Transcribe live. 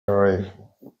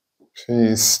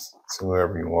Peace to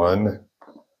everyone.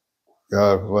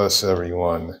 God bless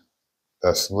everyone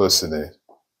that's listening.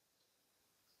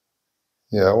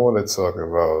 Yeah, I want to talk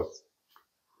about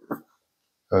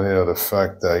the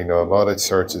fact that a lot of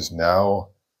churches now,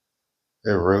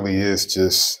 it really is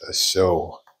just a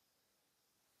show,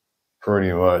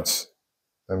 pretty much.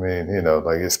 I mean,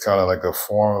 like it's kind of like a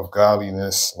form of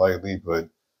godliness slightly, but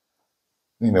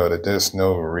that there's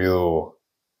no real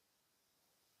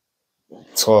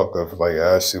talk of like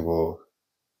actual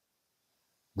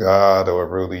God or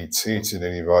really teaching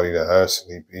anybody to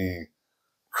actually be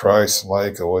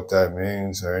Christ-like or what that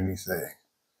means or anything.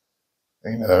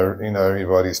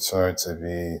 Everybody's trying to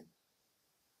be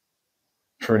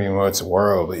pretty much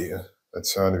worldly, or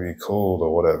trying to be cool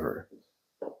or whatever.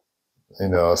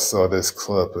 I saw this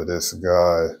clip of this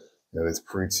guy, this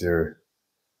preacher,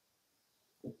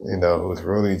 who's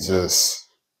really just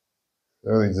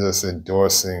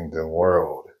endorsing the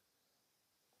world.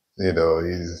 He got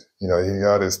his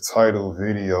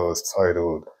videos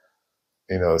titled,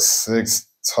 6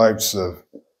 types of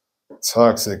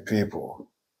toxic people.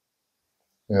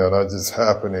 That just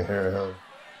happened to hear him.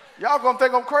 Y'all gonna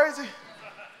think I'm crazy?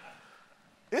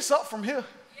 It's up from here.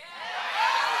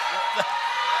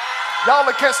 Y'all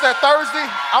will catch that Thursday.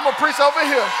 I'm gonna preach over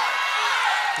here.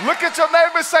 Look at your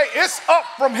neighbor and say, it's up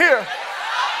from here.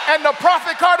 And the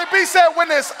prophet Cardi B said,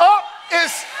 when it's up,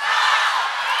 it's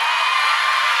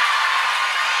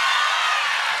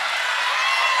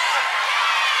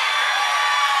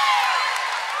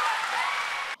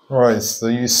right. So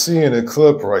you see in the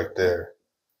clip right there,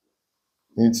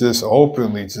 he just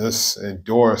openly just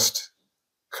endorsed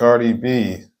Cardi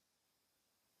B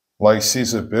like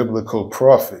she's a biblical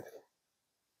prophet.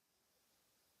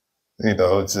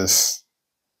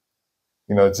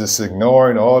 Just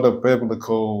ignoring all the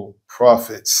biblical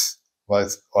prophets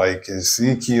like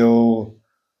Ezekiel,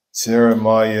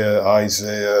 Jeremiah,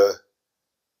 Isaiah.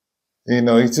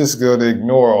 He's just going to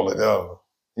ignore all of them.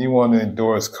 He want to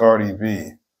endorse Cardi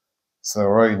B. So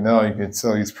right now you can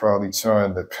tell he's probably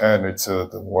trying to pander to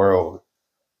the world,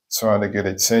 trying to get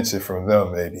attention from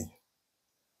them maybe.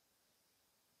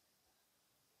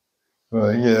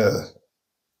 But yeah,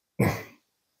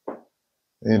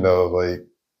 like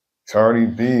Cardi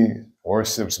B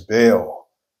worships Baal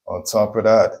on top of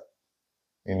that.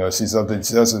 She's of the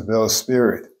Jezebel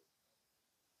spirit.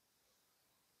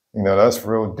 That's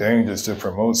real dangerous to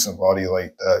promote somebody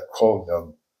like that, quote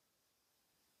them.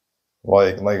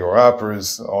 Like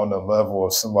rappers on the level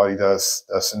of somebody that's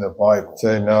in the Bible.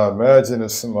 Okay, now imagine if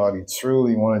somebody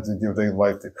truly wanted to give their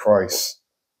life to Christ,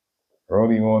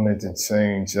 really wanted to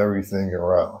change everything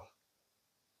around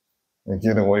and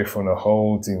get away from the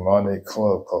whole demonic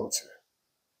club culture.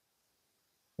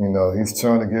 He's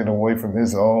trying to get away from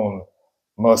his own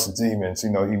lust demons. He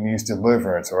needs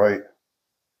deliverance, right?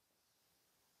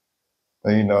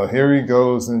 And, here he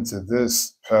goes into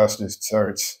this pastor's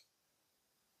church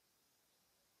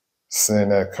saying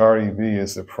that Cardi B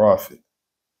is a prophet.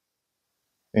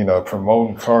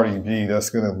 Promoting Cardi B, that's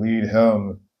going to lead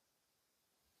him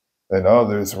and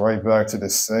others right back to the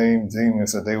same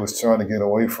demons that they was trying to get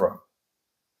away from.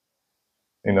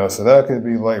 So that could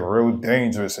be like real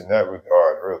dangerous in that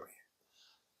regard, really.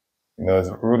 It's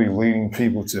really leading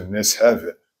people to miss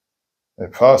heaven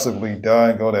and possibly die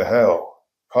and go to hell,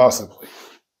 possibly.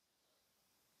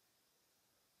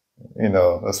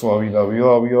 That's why we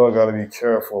all got to be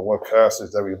careful what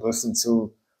pastors that we listen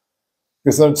to.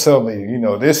 Because I'm telling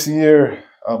you, this year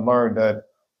I learned that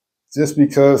just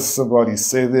because somebody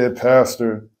say they're a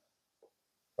pastor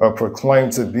or proclaim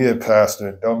to be a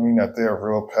pastor, don't mean that they're a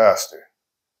real pastor.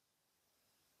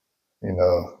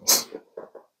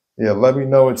 Yeah, let me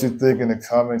know what you think in the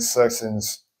comment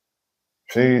sections.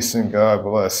 Peace and God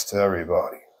bless to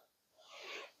everybody.